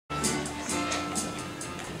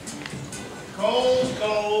Gold,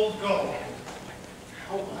 gold, gold.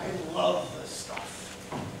 How I love this stuff.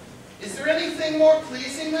 Is there anything more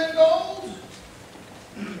pleasing than gold?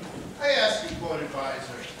 I ask you, quote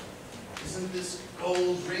advisor, isn't this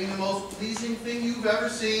gold ring the most pleasing thing you've ever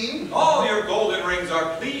seen? All your golden rings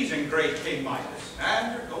are pleasing, great King Midas,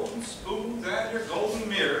 and your golden spoons, and your golden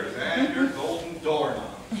mirrors, and your golden doorknobs.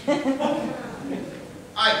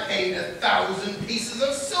 I paid 1,000 pieces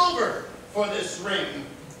of silver for this ring.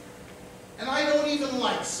 And I don't even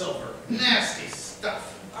like silver. Nasty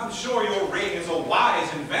stuff. I'm sure your ring is a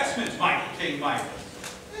wise investment, mighty King Midas.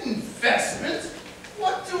 Investment?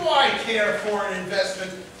 What do I care for an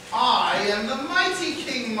investment? I am the mighty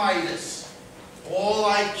King Midas. All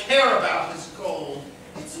I care about is gold.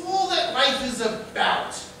 It's all that life is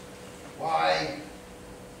about. Why,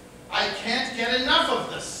 I can't get enough of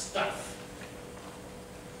this stuff.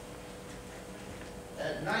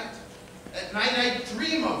 At night I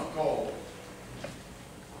dream of gold.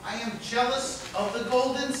 I am jealous of the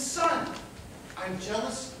golden sun. I'm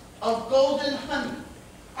jealous of golden honey.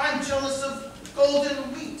 I'm jealous of golden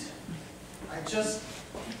wheat. I just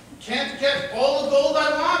can't get all the gold I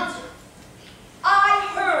want. I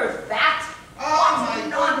heard that. Oh, what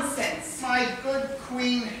nonsense. My good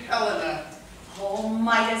Queen Helena. Oh,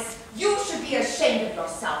 Midas, you should be ashamed of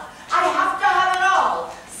yourself. I have to have it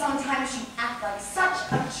all. Sometimes you act like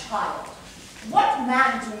such a child. What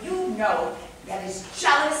man do you know that is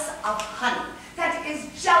jealous of honey, that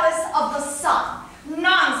is jealous of the sun?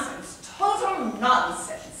 Nonsense, total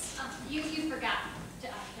nonsense. You forgot to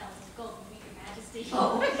tell us golden wheat, Your Majesty.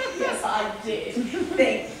 Oh, yes, I did.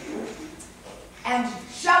 Thank you. And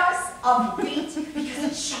jealous of wheat because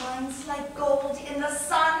it shines like gold in the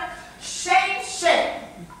sun? Shame, shame.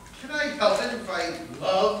 Can I help it if I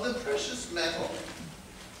love the precious metal?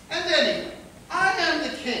 And anyway, I am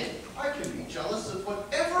the king. I can be jealous of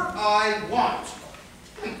whatever I want.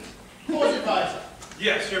 Court advisor.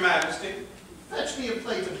 Yes, Your Majesty. Fetch me a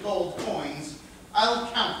plate of gold coins. I'll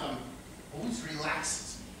count them. Always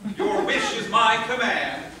relaxes me. Your wish is my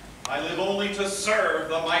command. I live only to serve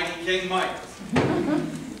the mighty King Midas.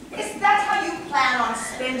 Is that how you plan on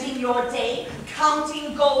spending your day,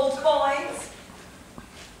 counting gold coins?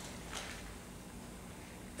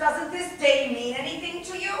 Doesn't this day mean anything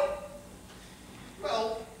to you?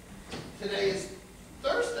 Well, today is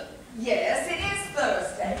Thursday. Yes, it is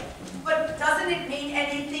Thursday. But doesn't it mean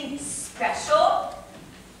anything special?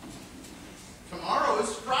 Tomorrow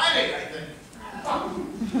is Friday, I think.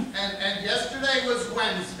 And yesterday was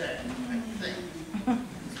Wednesday, I think.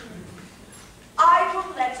 I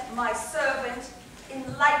will let my servant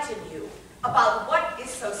enlighten you about what is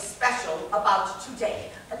so special about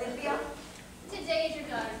today. Olympia? Today is your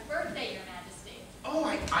daughter's birthday, Your Majesty. Oh,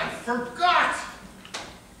 I forgot.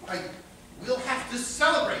 We'll have to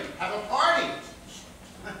celebrate, have a party.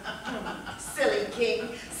 Silly king,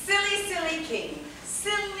 silly, silly king,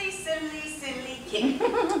 silly, silly, silly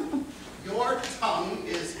king. Your tongue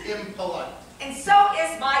is impolite. And so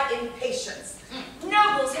is my impatience.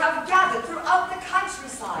 Nobles have gathered throughout the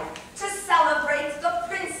countryside to celebrate the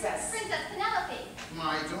princess. Princess Penelope.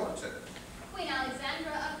 My daughter. Queen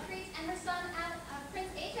Alexandra of Crete and her son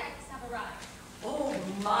Prince Ajax have arrived. Oh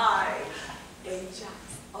my,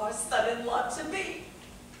 Ajax, our son-in-law to be.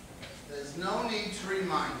 There's no need to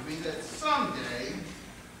remind me that someday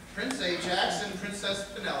Prince Ajax and Princess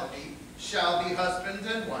Penelope shall be husband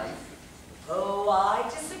and wife. Oh, I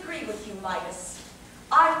disagree with you, Midas.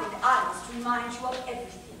 I think I must remind you of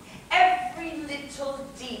everything, every little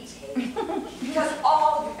detail. Because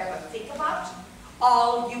all you ever think about,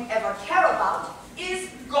 all you ever care about, is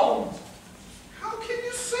gold. How can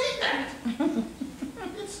you say that?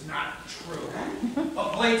 It's not true. A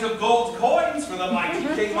plate of gold coins for the mighty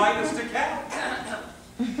King Midas to count.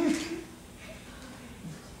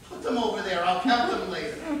 Put them over there. I'll count them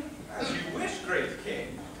later. As you wish, great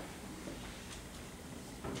King.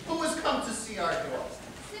 Who has come to see our daughter?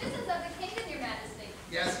 Citizens of the kingdom, Your Majesty.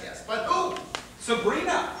 Yes, but who?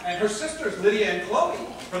 Sabrina and her sisters Lydia and Chloe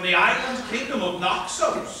from the island kingdom of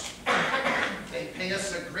Noxos. They pay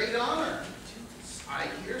us a great honor. I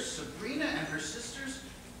hear Sabrina and her sisters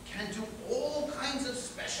can do all kinds of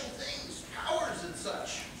special things, powers and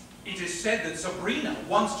such. It is said that Sabrina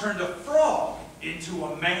once turned a frog into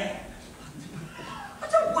a man.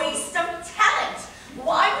 What a waste of talent!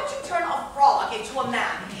 Why would you turn a frog into a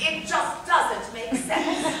man? It just doesn't make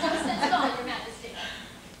sense. No sense at all, Your Majesty.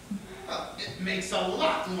 Well, it makes a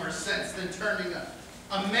lot more sense than turning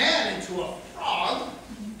a man into a frog.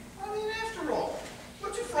 I mean, after all,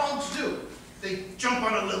 what do frogs do? They jump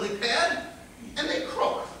on a lily pad and they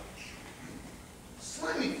croak.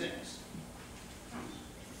 Slimy things.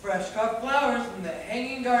 fresh-cut flowers from the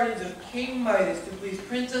hanging gardens of King Midas to please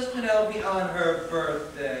Princess Penelope on her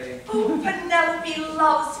birthday. Oh, Penelope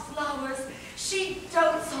loves flowers. She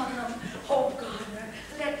dotes on them. Oh, Gardner,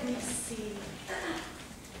 let me see.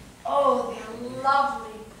 Oh, they're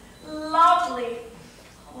lovely, lovely.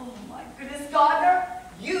 Oh, my goodness, Gardner,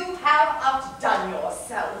 you have outdone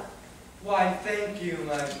yourself. Why, thank you,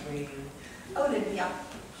 my queen. Olivia,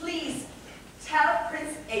 please tell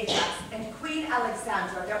Prince Ajax and Queen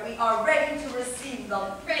Alexandra that we are ready to receive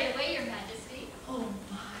them. Right away, Your Majesty. Oh,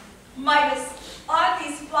 my. Midas, aren't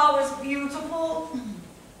these flowers beautiful?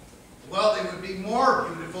 Well, they would be more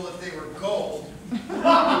beautiful if they were gold.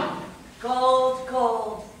 Gold,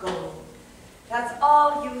 gold, gold. That's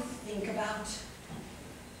all you think about.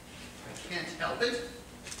 I can't help it.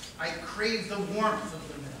 I crave the warmth of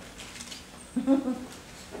the milk.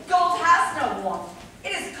 Gold has no warmth.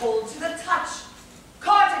 It is cold to the touch.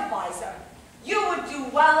 Court advisor, you would do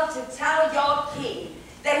well to tell your king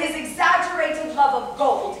that his exaggerated love of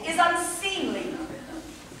gold is unseemly.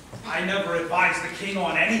 I never advise the king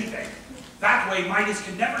on anything. That way Midas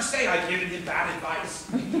can never say I've given him bad advice.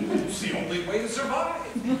 It's the only way to survive.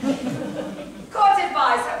 Court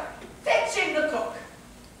advisor, fetch in the cook.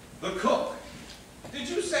 The cook? Did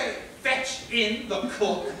you say fetch in the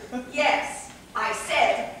cook? Yes, I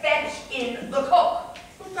said fetch in the cook.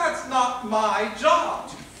 But that's not my job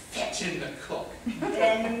to fetch in the cook.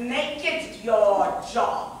 Then make it your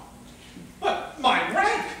job. But my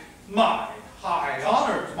rank, my high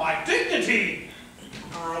honors, my dignity.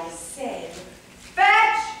 I said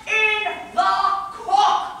fetch in the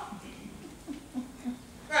cook.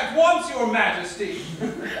 At once, Your Majesty.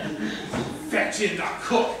 Fetch in the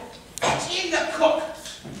cook. Fetch in the cook.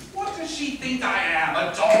 What does she think I am,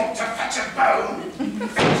 a dog to fetch a bone?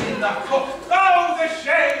 Fetch in the cook. Oh, the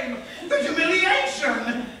shame, the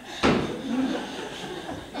humiliation.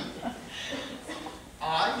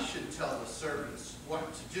 I should tell the servants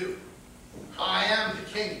what to do. I am the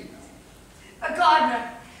king.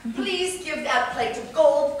 Gardner, please give that plate of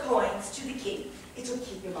gold coins to the king. It'll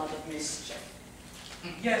keep him out of mischief.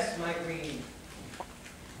 Yes, my queen.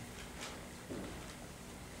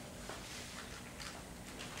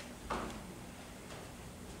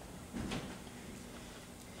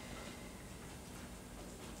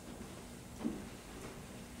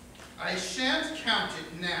 I shan't count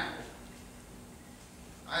it now.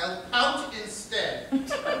 I'll pout instead.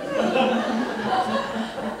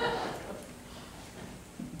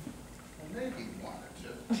 Maybe one or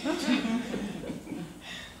two.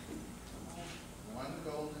 One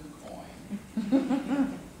golden coin.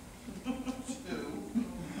 Two.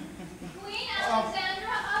 Queen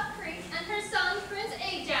Alexandra of Crete and her son, Prince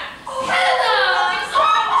Ajax. Oh,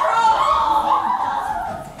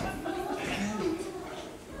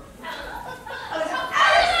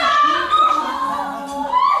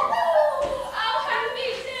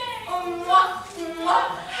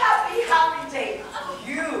 happy day.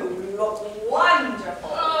 You look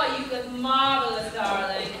wonderful. Oh, you look marvelous,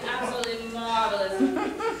 darling. Absolutely marvelous.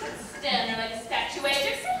 Stand there like a statue,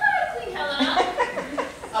 Ajax. Say hi to Queen Helena.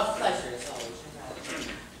 A pleasure as always.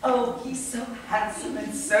 Oh, he's so handsome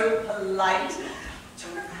and so polite.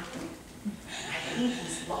 Turn around. I think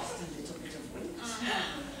he's lost a little bit of weight.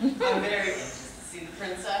 I'm very anxious to see the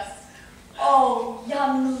princess. Oh,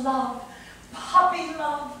 young love, puppy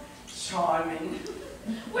love, charming.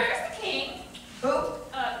 Where's the king? Who?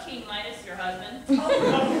 King Midas, your husband.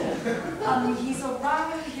 Oh, he's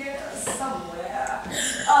around here somewhere.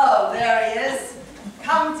 Oh, there he is,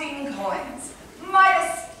 counting coins.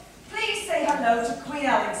 Midas, please say hello to Queen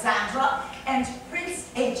Alexandra and Prince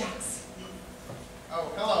Ajax.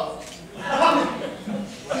 Oh, hello.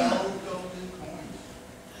 Well, golden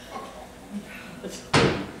coins.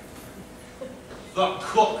 The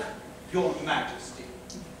cook, Your Majesty.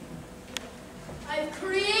 I've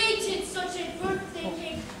created such a birthday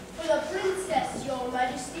cake for the princess, Your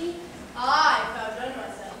Majesty. I've outdone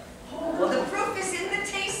myself. Well, the proof is in the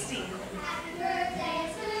tasting. Happy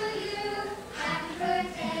birthday to you. Happy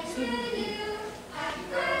birthday to you. Happy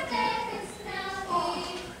birthday, Prince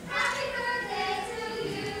Penelope. Happy birthday to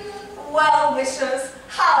you. Well wishers,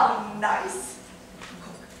 how nice.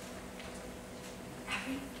 Cook,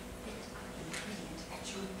 every bit of ingredient that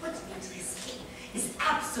you put into this cake is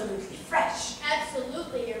absolutely fresh.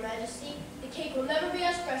 Absolutely, Your Majesty. The cake will never be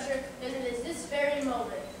less fresher than it is this very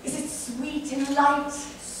moment. Is it sweet and light?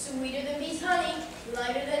 Sweeter than bee's honey,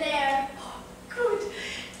 lighter than air. Oh, good.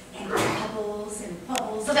 And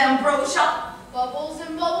bubbles of ambrosia. Bubbles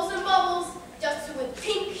and bubbles and bubbles, dusted with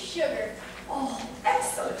pink sugar. Oh,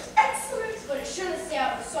 excellent, excellent. But it shouldn't stay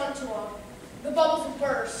out in the sun too long. The bubbles will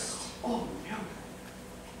burst. Oh, no.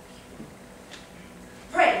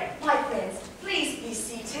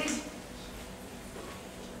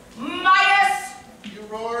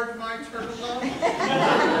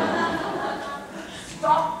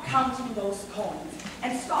 counting those coins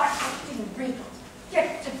and start acting regal.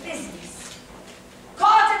 Get to business.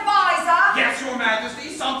 Court advisor! Yes, Your Majesty,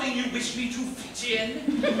 something you wish me to fit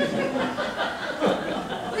in?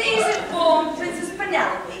 Please inform Princess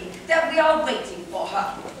Penelope that we are waiting for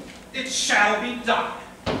her. It shall be done.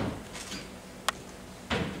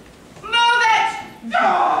 Move it!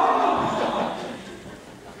 Ah!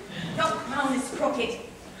 Your crown is crooked.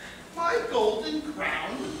 My golden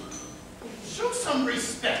crown? Show some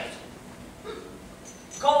respect.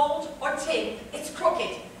 Gold or tin, it's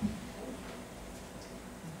crooked.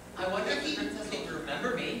 I wonder if the princess will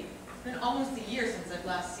remember me. It's been almost a year since I've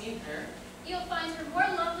last seen her. You'll find her more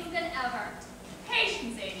lovely than ever.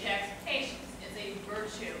 Patience, Ajax. Patience is a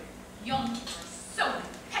virtue. Young people are so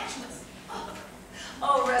impetuous.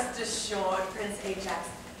 Oh, rest assured, Prince Ajax,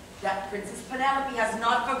 that Princess Penelope has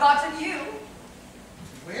not forgotten you.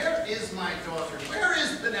 Where is my daughter? Where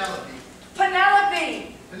is Penelope?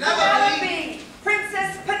 Penelope! Penelope!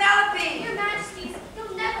 Princess Penelope! Your Majesties,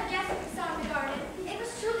 you'll never guess what we saw in the garden. It was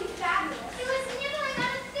truly fabulous. It was nibbling on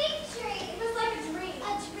a fig tree. It was like a dream. A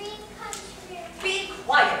dream come true. Be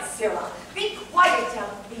quiet, Scylla. Be quiet,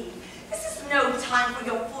 Delphine. This is no time for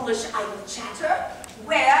your foolish idle chatter.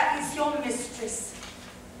 Where is your mistress?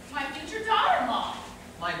 My future daughter-in-law.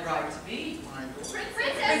 My bride-to-be. My daughter.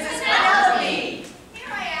 Princess Penelope! Here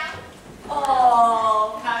I am.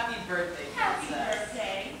 Oh, Happy birthday, Happy princess.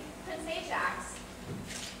 birthday, Prince Ajax.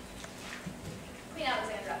 Queen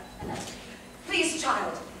Alexandra. please,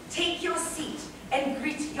 child, take your seat and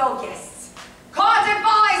greet your guests. Court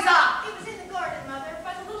advisor! It was in the garden, Mother,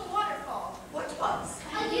 by the little waterfall. What was?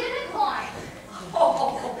 A unicorn.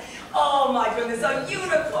 Oh my goodness, a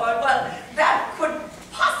unicorn. Well, that could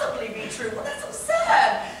possibly be true. Well, that's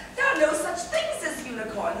absurd. There are no such things as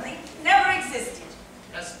unicorns. They never existed.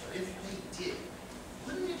 Esther, if they did,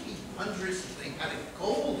 wouldn't it be wondrous if they had a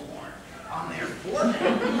gold horn on their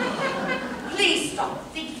forehead? Please stop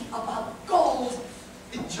thinking about gold.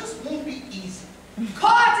 It just won't be easy.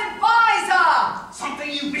 Court advisor!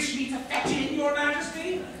 Something you wish me to fetch in, Your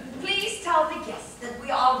Majesty? Please tell the guests that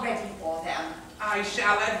we are ready for them. I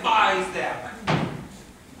shall advise them.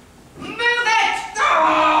 Move it!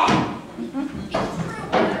 Ah! It's true,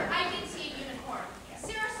 Mother. I did see a unicorn.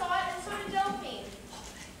 Sarah saw it, and so did Delphine.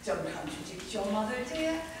 Don't contradict your mother,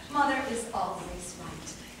 dear. Mother is always right.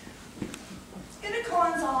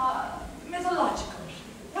 Unicorns are mythological.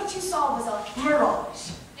 What you saw was a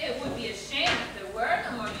mirage. It would be a shame if there were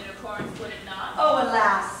no more unicorns, would it not? Oh,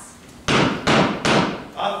 alas.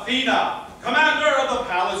 Athena, commander of the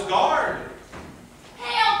palace guard.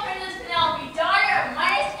 Hail, Princess Penelope, daughter of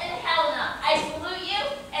Midas and Helena. I salute you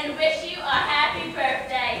and wish you a happy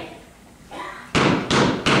birthday.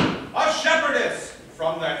 A shepherdess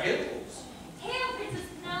from the hills. Hail, Princess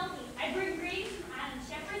Penelope. I bring greetings from island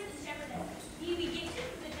shepherds and shepherdesses. May you be gifted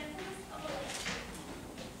with the gentleness of a lady.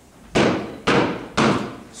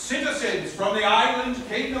 Citizens from the island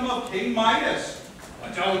kingdom of King Midas. A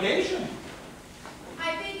delegation.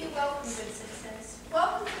 I bid you welcome, good citizens.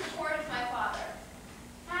 Welcome to the court of my father.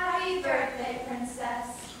 Happy birthday, Princess.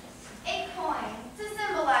 A coin to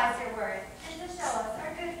symbolize your worth and to show us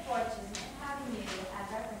our good fortune in having you as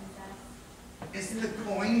our princess. Isn't the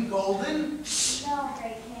coin golden? No,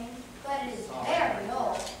 Great King, but it is very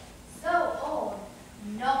old. So old,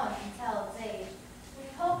 no one can tell its age. We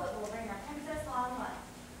hope it will bring our princess long life.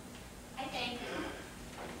 I thank you.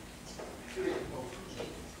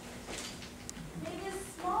 May this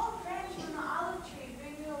small branch from the olive tree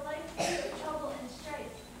bring you a life free of trouble and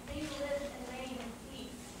strife. May you live and reign in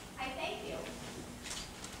peace. I thank you.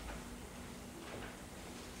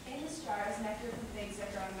 In this jar is nectar from figs that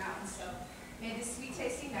grow in mountains, so may this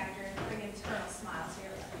sweet-tasting nectar bring an eternal smile to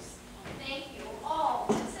your lives. Thank you, all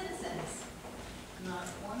good citizens. Not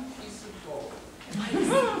one piece of gold.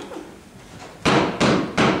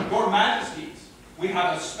 Your Majesties, we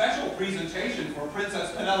have a special presentation for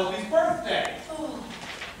Princess Penelope's birthday. Oh,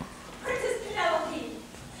 Princess Penelope,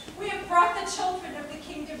 we have brought the children of the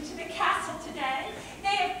kingdom to the castle today. They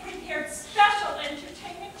have prepared special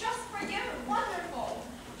entertainment just for you. Wonderful.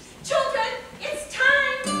 Children, it's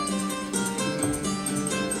time.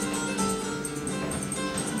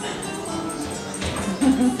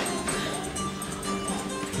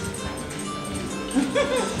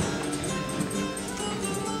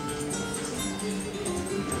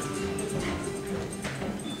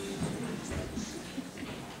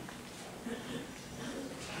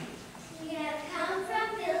 We have come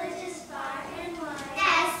from villages far and wide.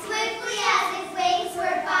 As swiftly as if wings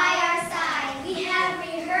were by our side. We have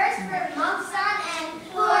rehearsed for months on end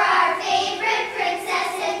for our favorite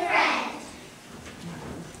princess and friend.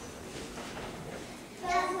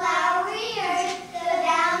 The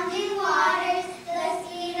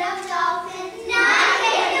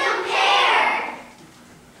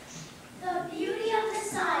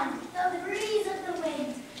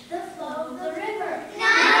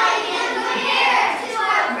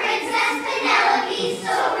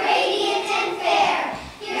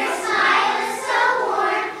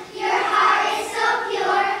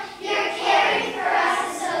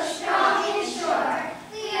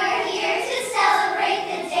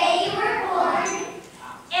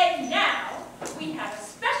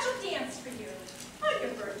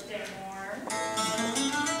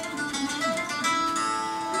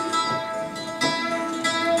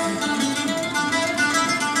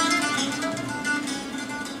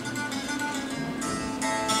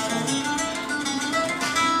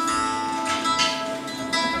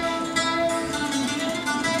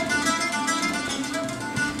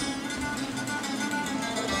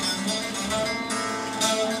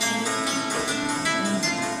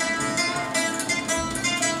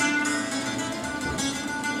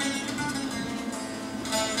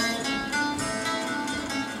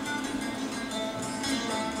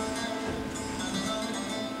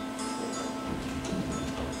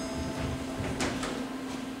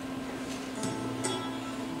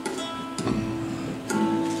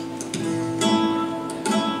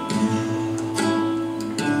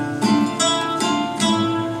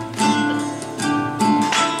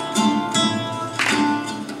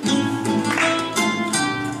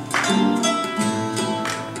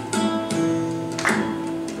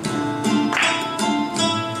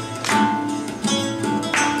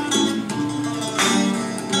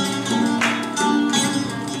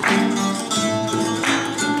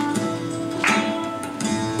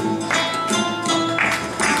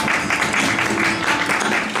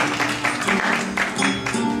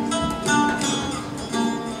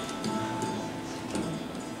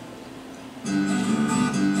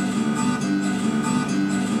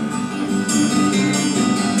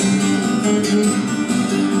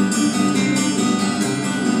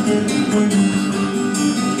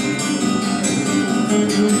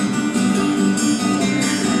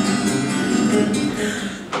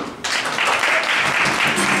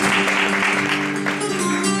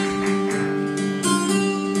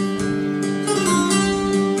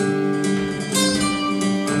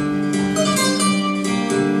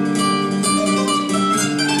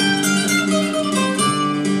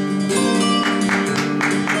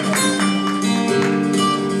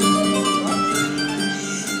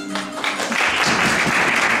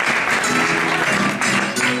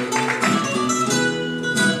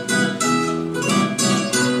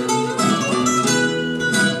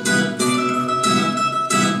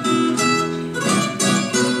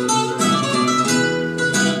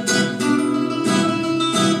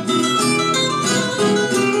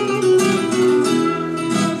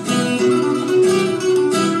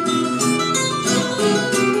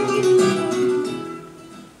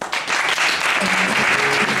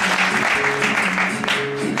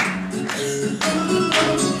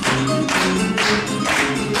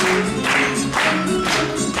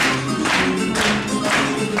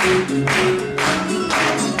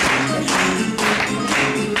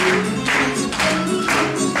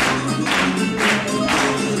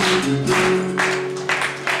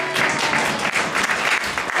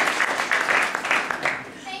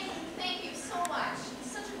Thank you so much.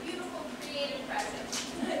 Such a beautiful, creative present.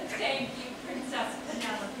 Thank you, Princess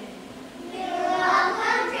Penelope. You're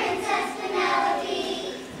welcome, Princess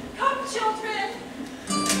Penelope. Come, children.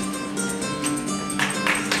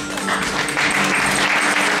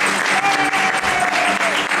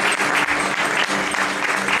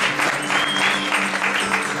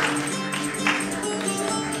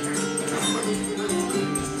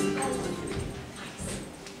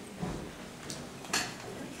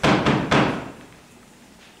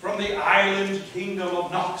 From the island kingdom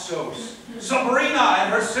of Noxos, Sabrina and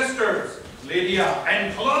her sisters, Lydia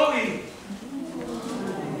and Chloe.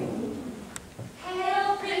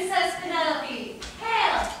 Hail, Princess Penelope.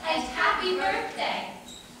 Hail, and happy birthday.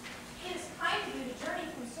 It is kind of you to journey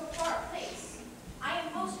from so far a place. I am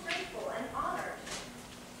most grateful and honored.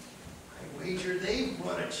 I wager they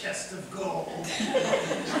brought a chest of gold.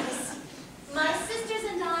 My sisters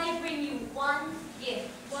and I bring you one gift.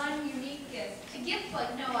 One unique gift. A gift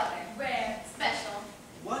like no other. Rare, special.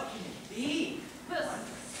 What can it be? We'll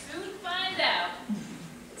soon find out.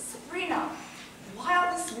 Sabrina, why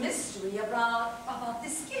all this mystery about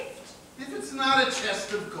this gift? If it's not a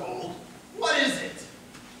chest of gold, what is it?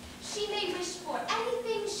 She may wish for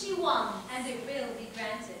anything she wants. And it will be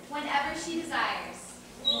granted whenever she desires.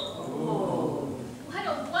 What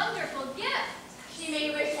a wonderful gift. She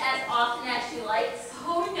may wish as often as she likes.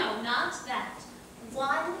 Oh no, not that.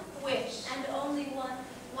 One wish. And only one.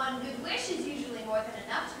 One good wish is usually more than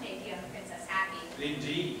enough to make a young princess happy.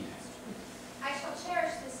 Indeed. I shall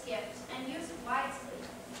cherish this gift and use it wisely.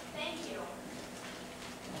 Thank you.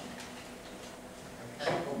 I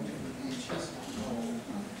had hoped it would be a chest of gold.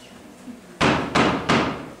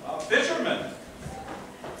 A fisherman.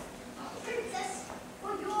 Princess,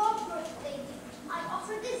 for your birthday gift, I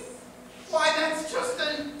offer this. Why, that's just a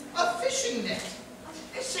fishing net. A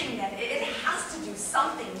fishing net. It has to do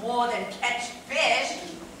something more than catch fish.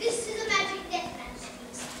 This is a magic net,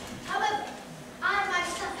 Majesties. However, I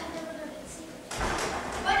myself have never learned its secret.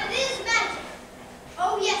 But it is magic.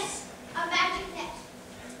 Oh yes, a magic net.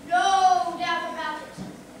 No doubt about it.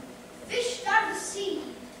 Fished out of the sea.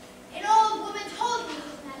 An old woman told me it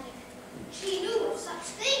was magic. She knew of such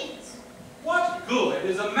things. What good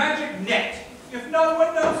is a magic net if no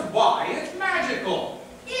one knows why it's magical?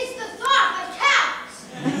 It's the thought that counts.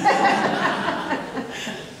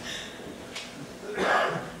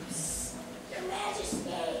 Your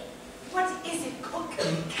Majesty. What is it, cook?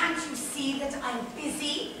 Can't you see that I'm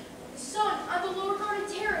busy? The sun on the lower garden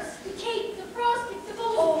terrace, the cake, the frosting, the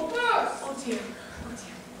bubbles will burst. Oh dear. Oh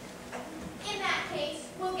dear. In that case,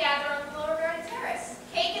 we'll gather on the lower garden terrace.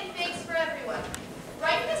 Cake and figs for everyone.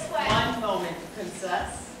 Right this way. One moment,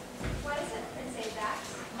 Princess. What is it, Prince Azax?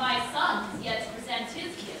 My son's yet to present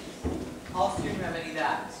his gift. I'll soon remedy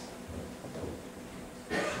that.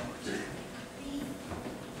 It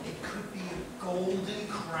could be a golden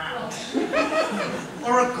crown.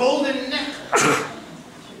 Or a golden necklace.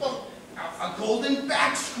 Well, a golden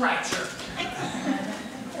back scratcher.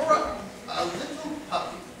 Or a little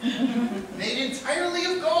puppy. Made entirely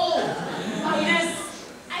of gold. Midas,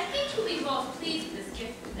 I think you'll be most pleased with this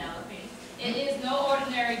gift, Penelope. It is no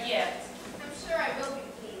ordinary gift. I'm sure I will be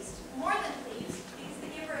pleased. More than pleased, because the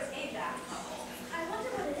giver is Ajax.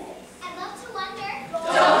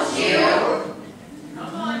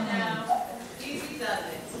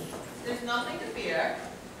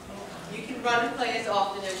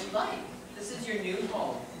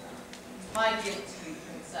 sweet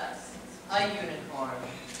princess. A unicorn.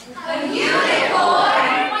 A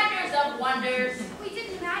unicorn? Wonders of wonders. We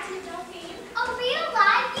didn't imagine it, Delphine. A real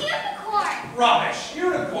live unicorn. Rubbish.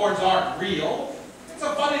 Unicorns aren't real. It's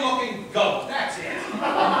a funny-looking goat, that's it.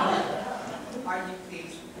 Are you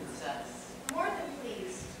pleased, princess? More than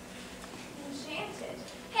pleased. Enchanted.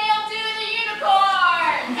 Hail to the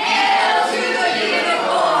unicorn! Hail to the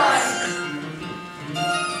unicorn!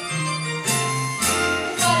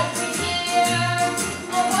 What if we hear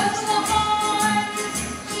a whistle of horn?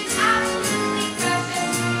 She's absolutely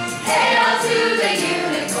precious. Hail to the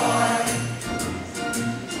unicorn!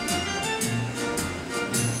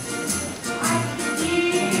 I can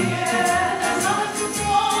hear the noise of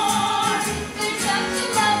war. They're such a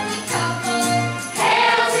lovely couple.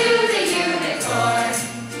 Hail to the unicorn!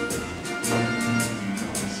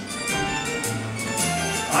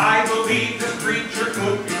 I believe this creature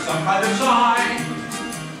could be some kind of sign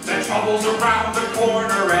that troubles around the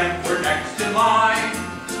corner and we're next in line.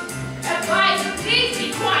 Advise, please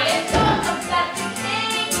be quiet. Don't upset the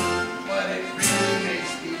king. But it really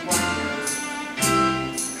makes me wonder.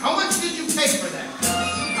 How much did you pay for that?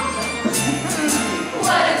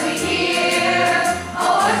 What if we hear a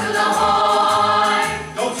whistle of horn?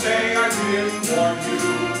 Don't say I didn't warn you.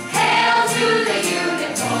 Hail to the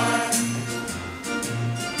unicorn!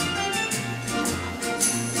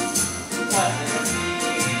 What if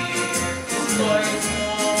this glorious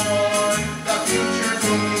morn, The future's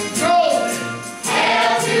looking golden.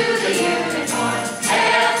 Hail to the unicorn!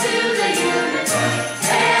 Hail to the unicorn!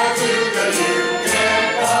 Hail to the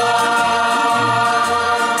unicorn!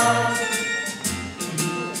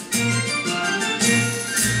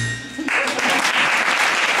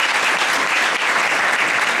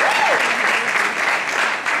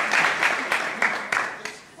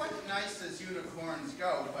 It's quite nice as unicorns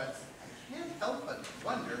go, but I can't help but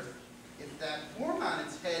wonder if that horn on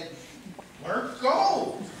its head were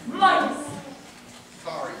gold. Midas!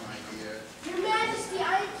 Sorry, my dear. Your Majesty,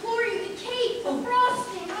 I implore you, the cake, the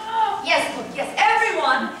frosting. Oh. Yes, look, yes,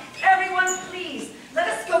 everyone, please, let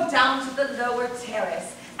us go down to the lower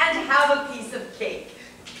terrace and have a piece of cake.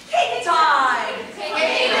 Cake time!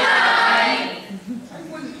 Cake time!